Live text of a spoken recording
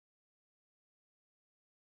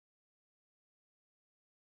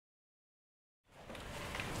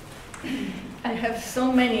I have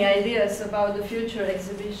so many ideas about the future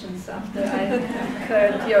exhibitions after I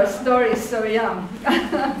heard your story so young.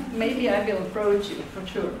 Maybe I will approach you for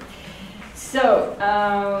sure. So,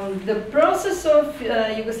 the process of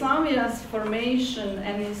Yugoslavia's formation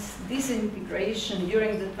and its disintegration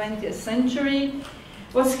during the 20th century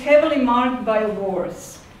was heavily marked by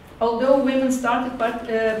wars. Although women started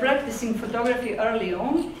practicing photography early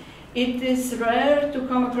on, it is rare to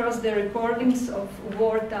come across the recordings of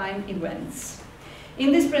wartime events.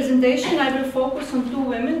 In this presentation, I will focus on two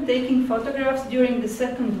women taking photographs during the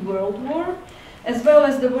Second World War, as well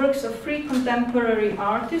as the works of three contemporary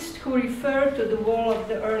artists who refer to the wall of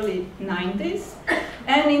the early 90s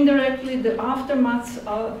and indirectly the aftermaths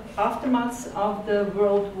of the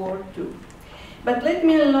World War II. But let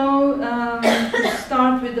me allow to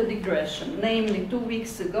start with a digression. Namely, 2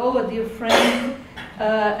 weeks ago, a dear friend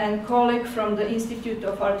and colleague from the Institute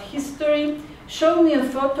of Art History showed me a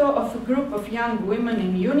photo of a group of young women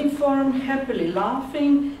in uniform, happily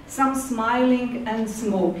laughing, some smiling and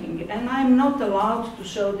smoking, and I'm not allowed to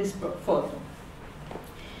show this photo.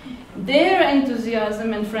 Their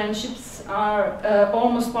enthusiasm and friendships are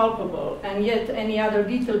almost palpable, and yet any other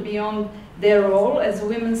detail beyond their role as a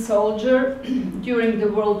women soldier during the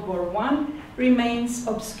World War I remains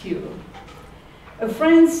obscure. A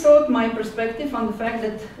friend sought my perspective on the fact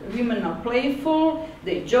that women are playful,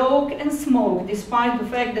 they joke and smoke, despite the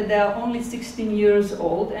fact that they are only 16 years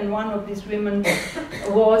old, and one of these women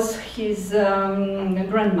was his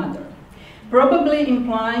grandmother, probably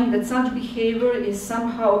implying that such behavior is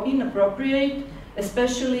somehow inappropriate,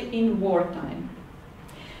 especially in wartime.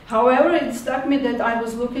 However, it struck me that I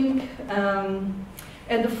was looking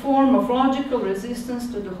at the form of logical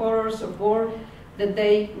resistance to the horrors of war that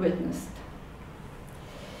they witnessed.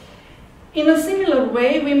 In a similar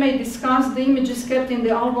way, we may discuss the images kept in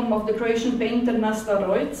the album of the Croatian painter Nasta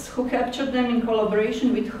Rojc, who captured them in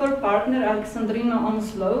collaboration with her partner Aleksandrina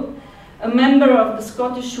Onslow, a member of the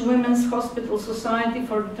Scottish Women's Hospital Society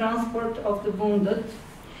for the Transport of the Wounded.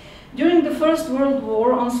 During the First World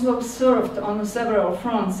War, Onslow served on several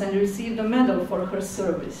fronts and received a medal for her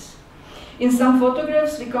service. In some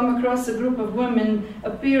photographs, we come across a group of women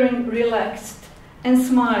appearing relaxed and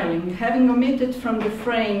smiling, having omitted from the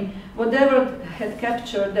frame whatever had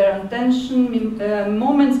captured their attention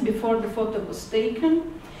moments before the photo was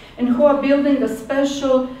taken, and who are building a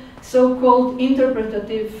special so-called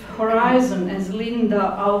interpretative horizon, as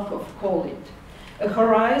Linda Alcoff called it. A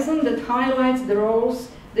horizon that highlights the roles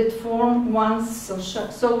that form one's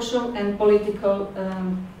social and political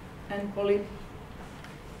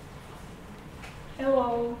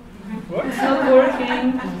Hello. What? It's not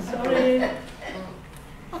working. Sorry.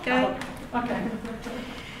 Okay. Okay.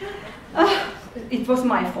 It was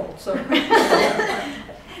my fault. So.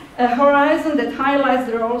 A horizon that highlights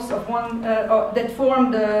the roles of one that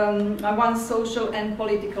form one's social and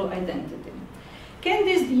political identity. Can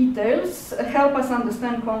these details help us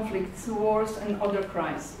understand conflicts, wars, and other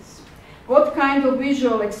crises? What kind of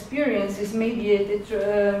visual experience is mediated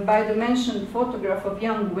by the mentioned photograph of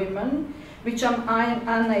young women, which I'm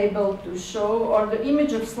unable to show, or the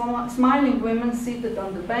image of smiling women seated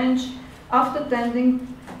on the bench after tending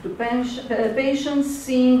to patients,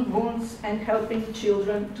 seeing wounds, and helping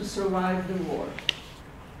children to survive the war?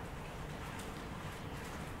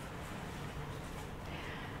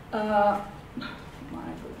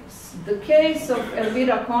 My goodness. The case of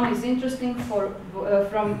Elvira Kohn is interesting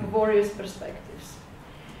from various perspectives.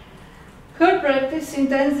 Her practice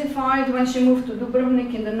intensified when she moved to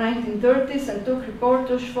Dubrovnik in the 1930s and took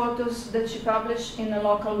reportage photos that she published in a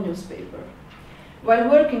local newspaper. While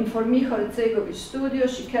working for Miho Hercegović studio,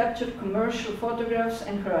 she captured commercial photographs,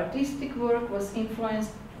 and her artistic work was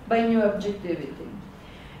influenced by new objectivity.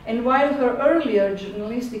 And while her earlier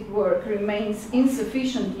journalistic work remains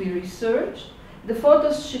insufficiently researched, the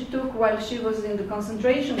photos she took while she was in the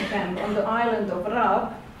concentration camp on the island of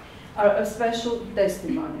Rab are a special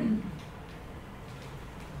testimony.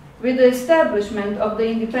 With the establishment of the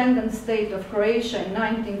independent state of Croatia in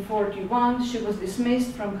 1941, she was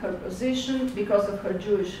dismissed from her position because of her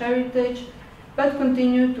Jewish heritage, but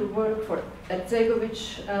continued to work for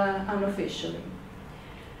Hercegović unofficially.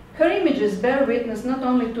 Her images bear witness not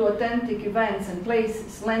only to authentic events and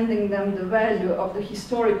places, lending them the value of the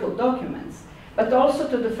historical documents, but also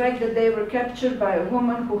to the fact that they were captured by a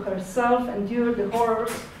woman who herself endured the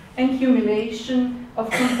horrors and humiliation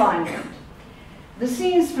of confinement. The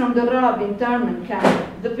scenes from the Rab internment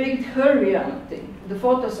camp depict her reality. The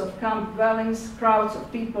photos of camp dwellings, crowds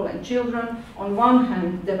of people and children, on one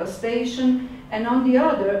hand devastation, and on the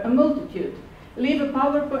other a multitude, leave a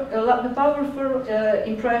powerful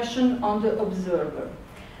impression on the observer.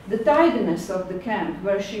 The tidiness of the camp,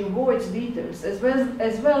 where she avoids details, as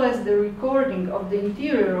well as the recording of the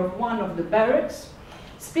interior of one of the barracks,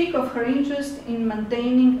 speak of her interest in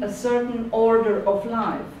maintaining a certain order of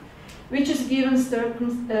life, which in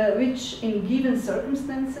given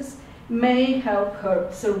circumstances may help her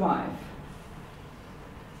survive.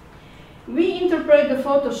 We interpret the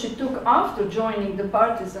photos she took after joining the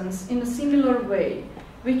partisans in a similar way,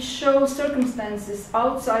 which show circumstances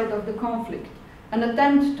outside of the conflict, an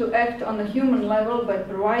attempt to act on a human level by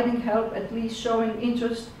providing help, at least showing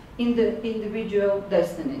interest in the individual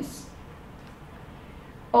destinies.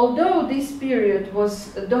 Although this period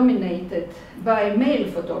was dominated by male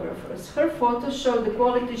photographers, her photos show the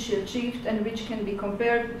quality she achieved and which can be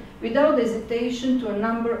compared without hesitation to a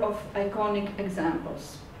number of iconic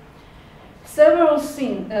examples. Several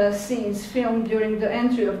scenes filmed during the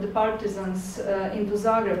entry of the partisans into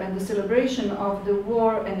Zagreb and the celebration of the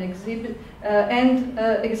war and exhibit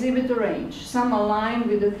a range. Some align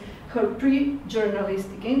with her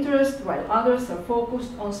pre-journalistic interest, while others are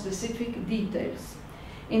focused on specific details,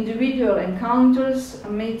 individual encounters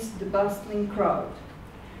amidst the bustling crowd.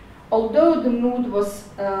 Although the mood was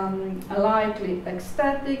likely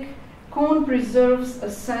ecstatic, Kohn preserves a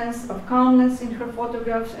sense of calmness in her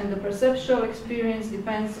photographs, and the perceptual experience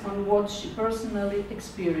depends on what she personally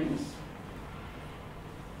experienced.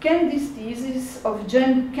 Can the thesis of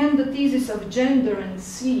gender and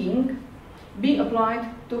seeing be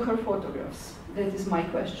applied to her photographs? That is my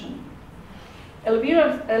question.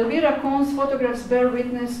 Elvira Kohn's photographs bear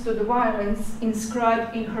witness to the violence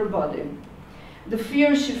inscribed in her body, the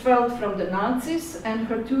fear she felt from the Nazis, and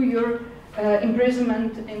her 2-year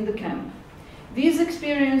imprisonment in the camp. These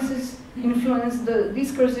experiences influenced the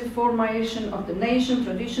discursive formation of the nation,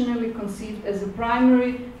 traditionally conceived as a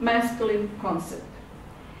primary masculine concept.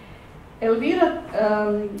 Elvira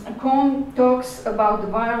Kohn talks about the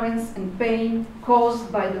violence and pain caused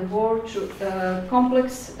by the war through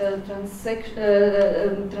complex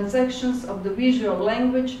transactions of the visual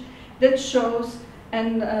language that shows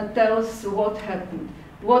and tells what happened,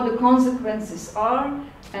 what the consequences are,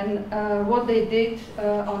 and what they did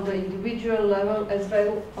on the individual level as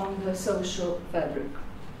well on the social fabric.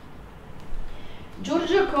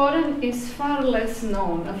 Đurđa Koren is far less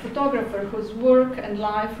known, a photographer whose work and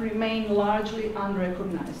life remain largely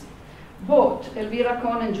unrecognized. Both Elvira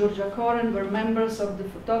Kohn and Đurđa Koren were members of the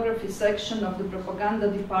photography section of the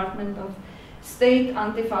propaganda department of State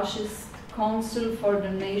Anti-Fascist Council for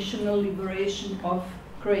the National Liberation of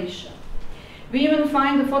Croatia. We even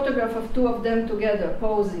find a photograph of 2 of them together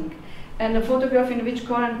posing, and a photograph in which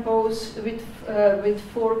Koren posed with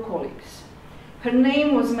 4 colleagues. Her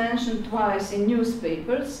name was mentioned twice in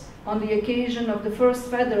newspapers on the occasion of the first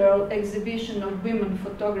federal exhibition of women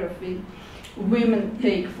photography. Women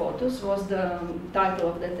Take Photos was the title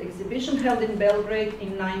of that exhibition, held in Belgrade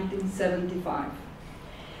in 1975.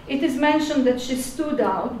 It is mentioned that she stood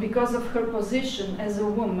out because of her position as a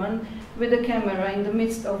woman with a camera in the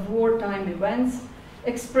midst of wartime events,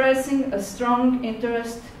 expressing a strong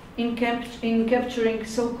interest in capturing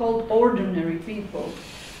so-called ordinary people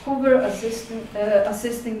who were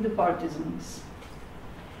assisting the partisans.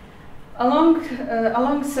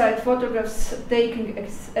 Alongside photographs taken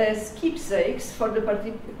as keepsakes for the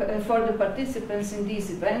participants in these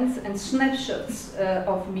events and snapshots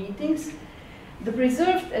of meetings, the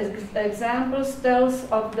preserved examples tells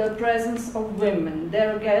of the presence of women,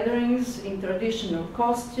 their gatherings in traditional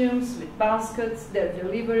costumes with baskets, their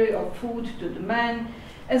delivery of food to the men,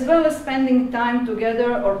 as well as spending time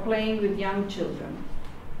together or playing with young children.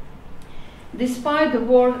 Despite the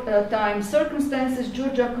wartime circumstances,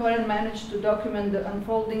 Đurđa Koren managed to document the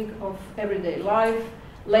unfolding of everyday life,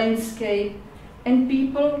 landscape, and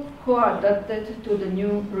people who are adapted to the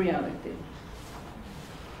new reality.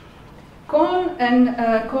 Kohn and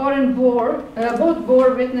Koren both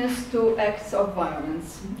bore witness to acts of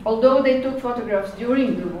violence. Although they took photographs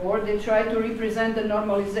during the war, they tried to represent the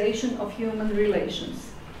normalization of human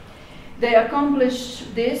relations. They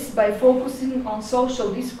accomplished this by focusing on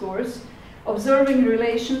social discourse, observing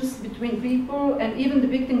relations between people, and even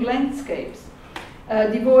depicting landscapes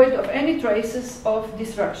devoid of any traces of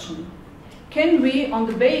destruction. Can we, on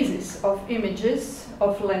the basis of images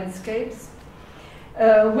of landscapes,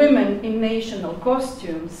 women in national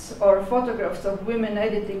costumes, or photographs of women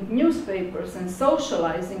editing newspapers and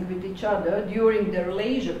socializing with each other during their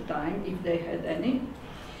leisure time, if they had any,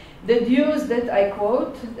 deduce that, I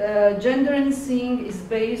quote, gender and seeing is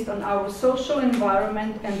based on our social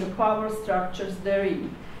environment and the power structures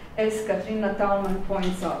therein, as Katrina Thalmann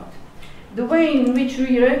points out. The way in which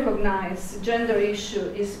we recognize gender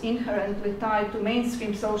issue is inherently tied to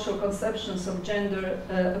mainstream social conceptions of gender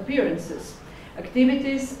appearances,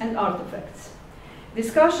 activities, and artifacts.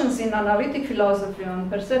 Discussions in analytic philosophy on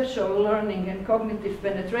perceptual learning and cognitive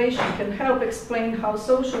penetration can help explain how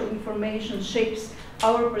social information shapes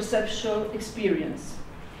our perceptual experience.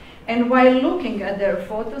 And while looking at their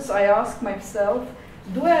photos, I ask myself,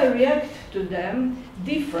 do I react to them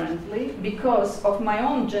differently because of my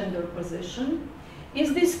own gender position?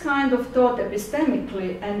 Is this kind of thought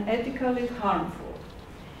epistemically and ethically harmful?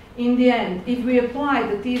 In the end, if we apply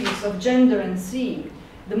the theories of gender and seeing,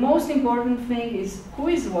 the most important thing is who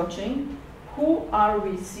is watching, who are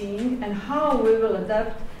we seeing, and how we will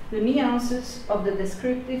adapt the nuances of the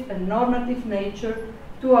descriptive and normative nature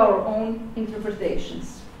to our own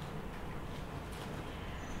interpretations.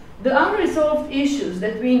 The unresolved issues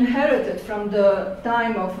that we inherited from the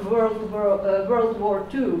time of World War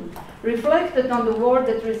II reflected on the war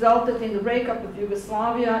that resulted in the breakup of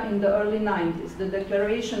Yugoslavia in the early 90s, the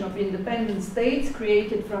declaration of independent states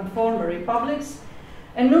created from former republics,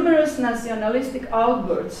 and numerous nationalistic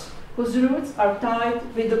outbursts whose roots are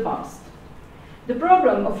tied with the past. The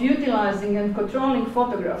problem of utilizing and controlling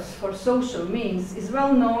photographs for social means is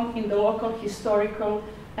well known in the local historical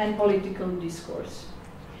and political discourse.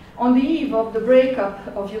 On the eve of the breakup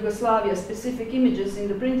of Yugoslavia, specific images in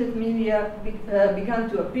the printed media began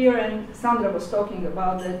to appear, and Sandra was talking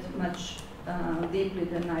about that much deeply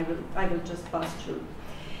than I will just pass through.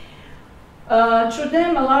 Through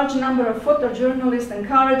them, a large number of photojournalists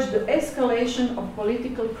encouraged the escalation of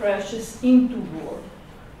political crashes into war.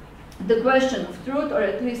 The question of truth, or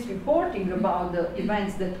at least reporting about the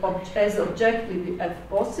events that as objectively as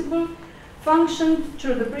possible, functioned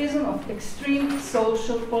through the prism of extreme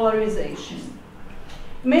social polarization.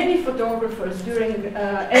 Many photographers during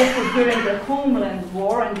the Homeland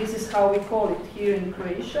War, and this is how we call it here in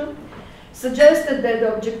Croatia, suggested that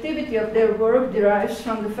the objectivity of their work derives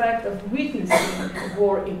from the fact of witnessing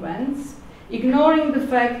war events, ignoring the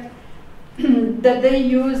fact that they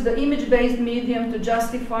use the image-based medium to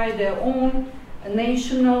justify their own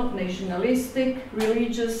nationalistic,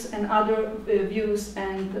 religious, and other views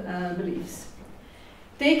and beliefs.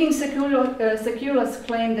 Taking Secula's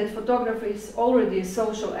claim that photography is already a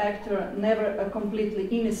social actor, never a completely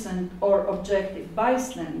innocent or objective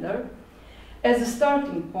bystander, as a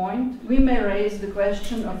starting point, we may raise the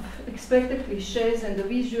question of expected cliches and the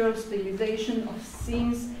visual stylization of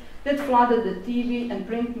scenes that flooded the TV and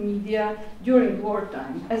print media during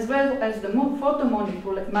wartime, as well as the photo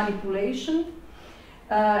manipulation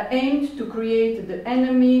aimed to create the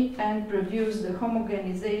enemy and produce the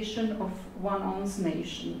homogenization of one's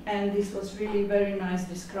nation. And this was really very nice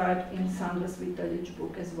described in Sandra Križić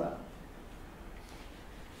book as well.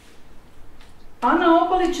 Ana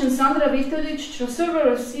Opalić and Sandra Križić, through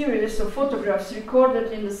several series of photographs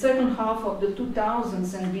recorded in the second half of the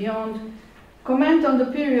 2000s and beyond, comment on the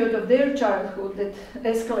period of their childhood that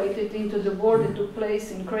escalated into the war that took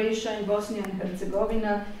place in Croatia and Bosnia and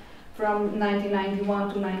Herzegovina from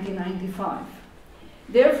 1991 to 1995.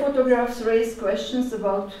 Their photographs raise questions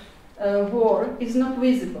about war is not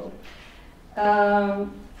visible, and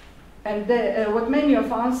what many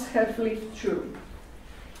of us have lived through.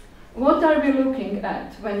 What are we looking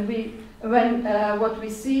at when what we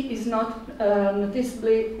see is not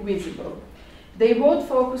noticeably visible? They both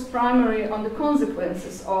focus primarily on the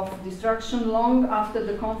consequences of destruction long after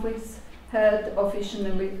the conflicts had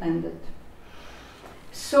officially ended.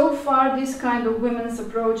 So far, this kind of women's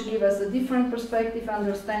approach gives us a different perspective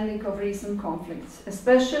understanding of recent conflicts,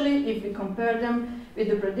 especially if we compare them with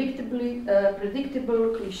the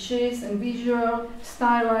predictable cliches and visual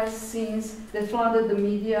stylized scenes that flooded the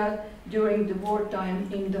media during the wartime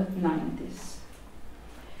in the 90s.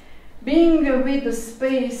 Being with the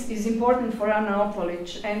space is important for Ana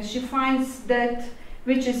Opalić, and she finds that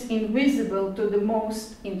which is invisible to be the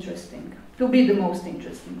most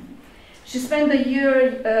interesting. She spent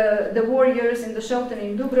the war years in the shelter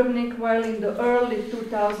in Dubrovnik, while in the early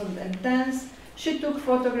 2010s she took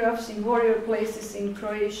photographs in warrior places in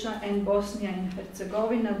Croatia and Bosnia and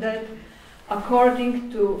Herzegovina that,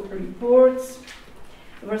 according to reports,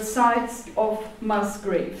 were sites of mass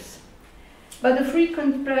graves. But the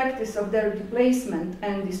frequent practice of their displacement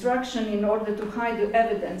and destruction in order to hide the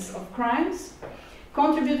evidence of crimes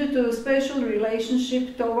contributed to a special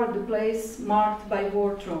relationship toward the place marked by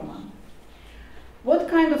war trauma. What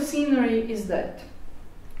kind of scenery is that?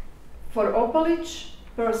 For Opalić,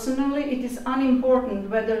 personally, it is unimportant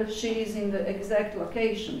whether she is in the exact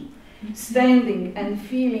location. Standing and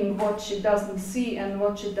feeling what she doesn't see and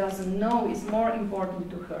what she doesn't know is more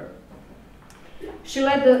important to her. She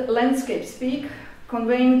let the landscape speak,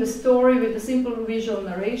 conveying the story with a simple visual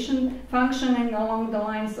narration, functioning along the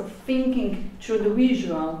lines of thinking through the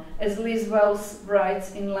visual, as Liz Wells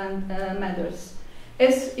writes in Land Matters,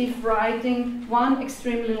 as if writing one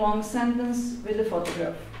extremely long sentence with a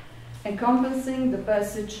photograph, encompassing the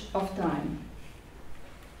passage of time.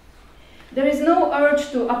 There is no urge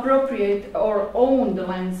to appropriate or own the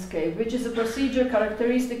landscape, which is a procedure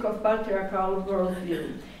characteristic of patriarchal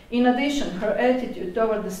worldview. In addition, her attitude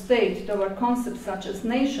toward the state, toward concepts such as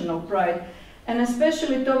national pride, and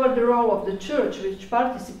especially toward the role of the church, which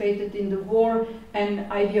participated in the war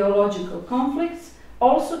and ideological conflicts,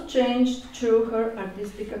 also changed through her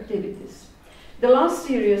artistic activities. The last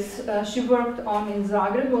series she worked on in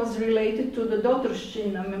Zagreb was related to the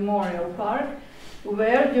Dotrščina Memorial Park,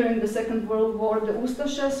 where during the Second World War the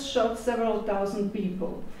Ustašas shot several thousand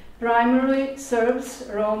people, primarily Serbs,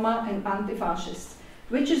 Roma, and anti-fascists,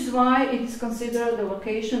 which is why it is considered the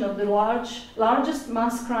location of the largest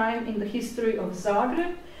mass crime in the history of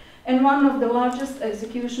Zagreb and one of the largest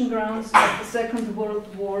execution grounds of the Second World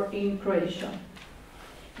War in Croatia.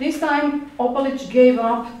 This time, Opalić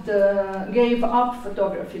gave up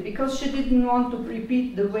photography because she didn't want to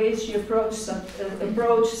repeat the ways she approached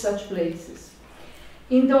such places.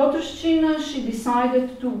 In Dotrščina, she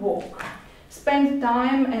decided to walk, spend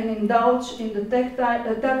time and indulge in the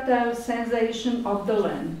tactile sensation of the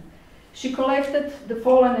land. She collected the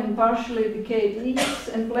fallen and partially decayed leaves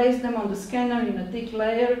and placed them on the scanner in a thick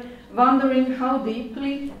layer, wondering how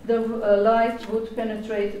deeply the light would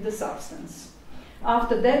penetrate the substance.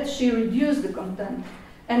 After that, she reduced the content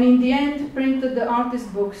and in the end printed the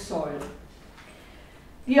artist book Soil.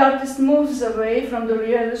 The artist moves away from the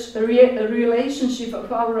relationship of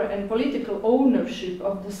power and political ownership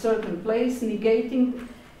of the certain place, negating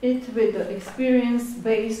it with the experience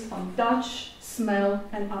based on touch, smell,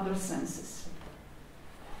 and other senses.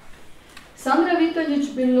 Sandra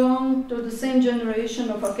Križić belonged to the same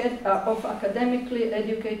generation of academically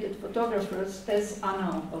educated photographers as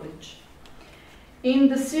Anna Opalić. In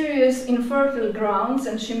the series Infertile Grounds,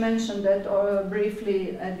 and she mentioned that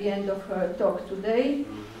briefly at the end of her talk today,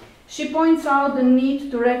 she points out the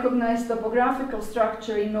need to recognize topographical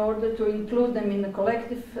structure in order to include them in the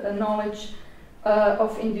collective knowledge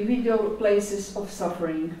of individual places of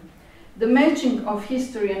suffering. The matching of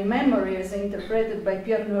history and memory, as interpreted by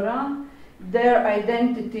Pierre Nora, their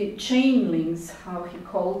identity chain links, how he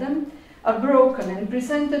called them, are broken and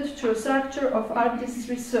presented through a structure of artist's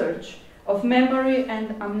research, of memory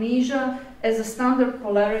and amnesia as a standard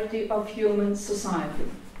polarity of human society.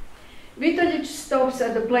 Križić stops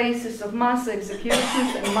at the places of mass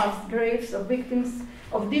executions and mass graves of victims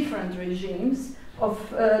of different regimes, of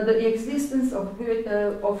the existence of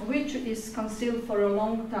which is concealed for a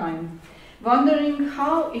long time, wondering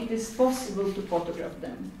how it is possible to photograph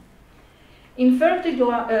them.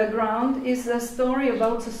 Infertile Ground is a story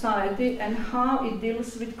about society and how it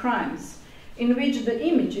deals with crimes, in which the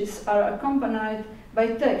images are accompanied by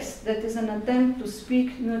text that is an attempt to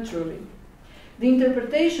speak neutrally. The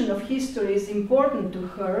interpretation of history is important to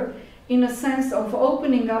her in a sense of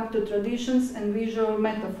opening up to traditions and visual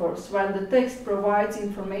metaphors, while the text provides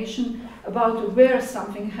information about where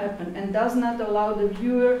something happened and does not allow the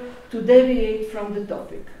viewer to deviate from the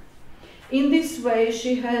topic. In this way,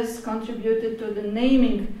 she has contributed to the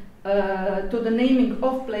naming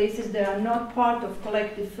of places that are not part of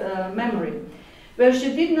collective memory, where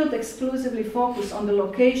she did not exclusively focus on the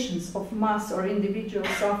locations of mass or individual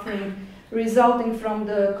suffering resulting from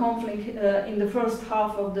the conflict in the first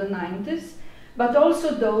half of the 90s, but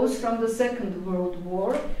also those from the Second World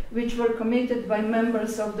War, which were committed by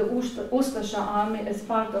members of the Ustaša army as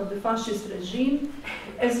part of the fascist regime,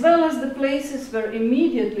 as well as the places where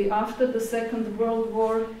immediately after the Second World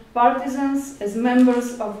War, partisans, as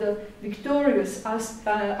members of the victorious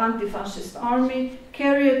anti-fascist army,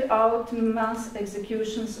 carried out mass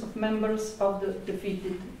executions of members of the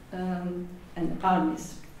defeated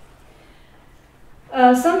armies.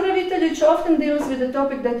 Sandra Križić often deals with the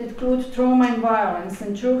topic that includes trauma and violence,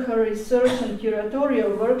 and through her research and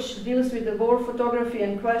curatorial work, she deals with the war photography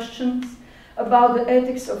and questions about the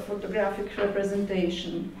ethics of photographic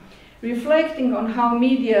representation. Reflecting on how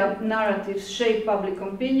media narratives shape public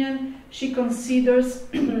opinion, she considers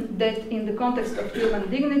that in the context of human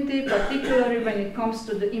dignity, particularly when it comes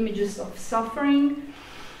to the images of suffering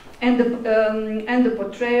and the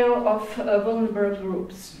portrayal of vulnerable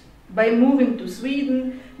groups. By moving to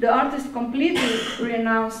Sweden, the artist completely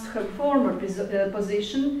renounced her former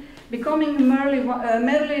position, becoming merely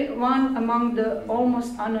one among the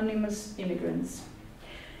almost anonymous immigrants.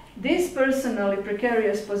 This personally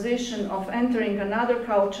precarious position of entering another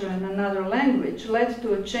culture and another language led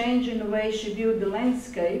to a change in the way she viewed the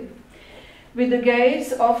landscape, with the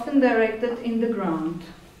gaze often directed in the ground.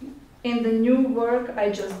 In the new work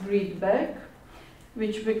I just read back,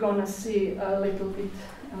 which we're gonna see a little bit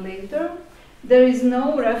later, there is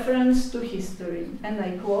no reference to history, and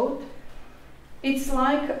I quote, "It's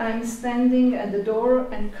like I'm standing at the door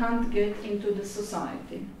and can't get into the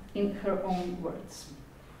society," in her own words.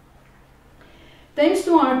 Thanks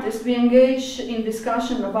to artists, we engage in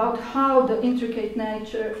discussion about how the intricate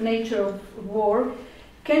nature of war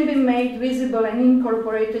can be made visible and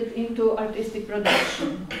incorporated into artistic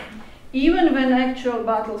production, even when actual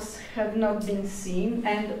battles have not been seen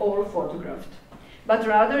and or photographed, but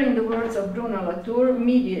rather, in the words of Bruna Latour,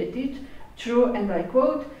 mediated through, and I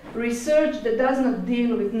quote, "research that does not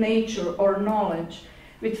deal with nature or knowledge,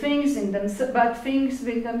 with things in but things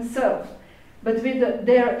with themselves, but with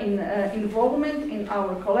their involvement in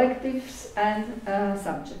our collectives and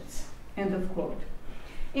subjects," end of quote.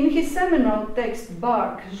 In his seminal text,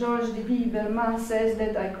 Bark, Georges de Berman says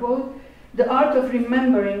that, I quote, "The art of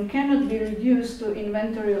remembering cannot be reduced to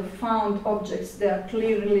inventory of found objects that are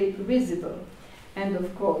clearly visible," end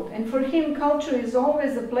of quote. And for him, culture is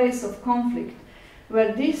always a place of conflict,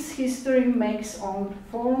 where this history makes on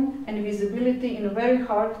form and visibility in the very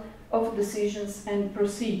heart of decisions and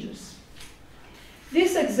procedures.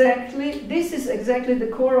 This is exactly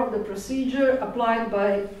the core of the procedure applied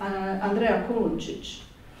by Andrea Kulunčić.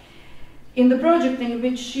 In the project in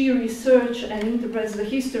which she researches and interprets the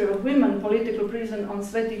history of women political prison on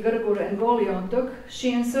Sveti Grgur and Goli Otok,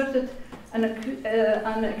 she inserted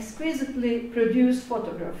an exquisitely produced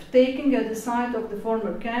photograph taken at the site of the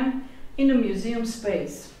former camp in a museum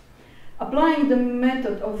space. Applying the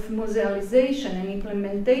method of musealization and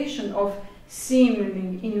implementation of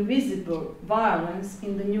seemingly invisible violence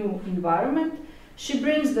in the new environment, she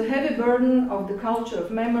brings the heavy burden of the culture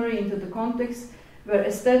of memory into the context where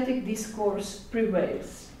aesthetic discourse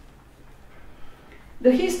prevails.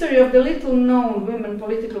 The history of the little-known women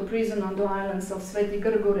political prison on the islands of Sveti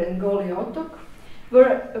Grgur and Goli Otok,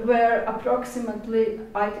 where approximately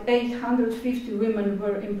 850 women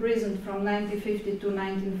were imprisoned from 1950 to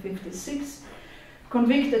 1956,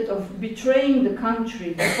 convicted of betraying the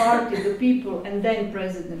country, the party, the people, and then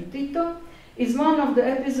President Tito, is one of the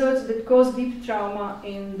episodes that caused deep trauma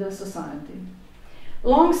in the society.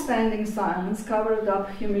 Long-standing silence covered up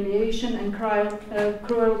humiliation and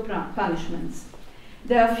cruel punishments.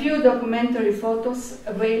 There are few documentary photos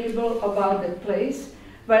available about that place,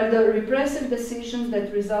 where the repressive decisions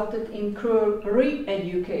that resulted in cruel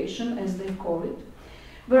re-education, as they call it,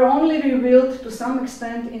 were only revealed to some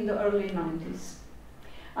extent in the early 90s.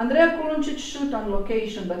 Andrea Kulunčić shoot on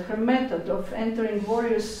location, but her method of entering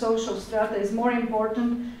various social strata is more important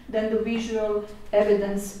than the visual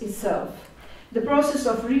evidence itself. The process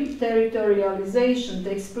of re-territorialization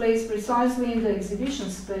takes place precisely in the exhibition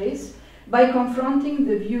space by confronting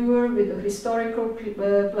the viewer with a historical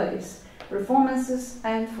place, performances,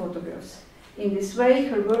 and photographs. In this way,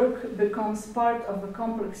 her work becomes part of a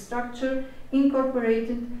complex structure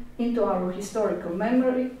incorporated into our historical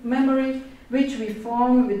memory, which we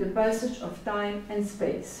form with the passage of time and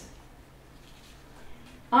space.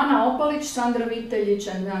 Ana Opalić, Sandra Viteljić,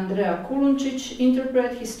 and Andrea Kulunčić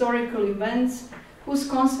interpret historical events whose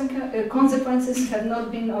consequences have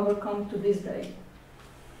not been overcome to this day.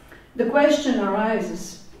 The question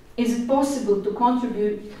arises, is it possible to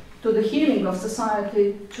contribute to the healing of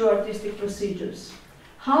society through artistic procedures?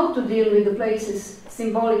 How to deal with the places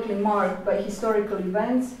symbolically marked by historical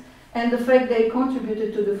events and the fact they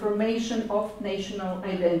contributed to the formation of national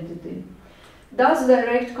identity? Does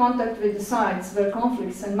direct contact with the sites where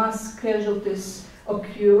conflicts and mass casualties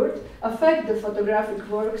occurred affect the photographic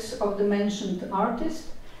works of the mentioned artist?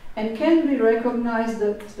 And can we recognize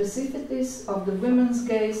the specificities of the women's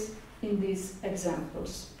gaze in these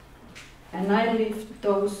examples? And I leave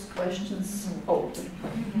those questions open.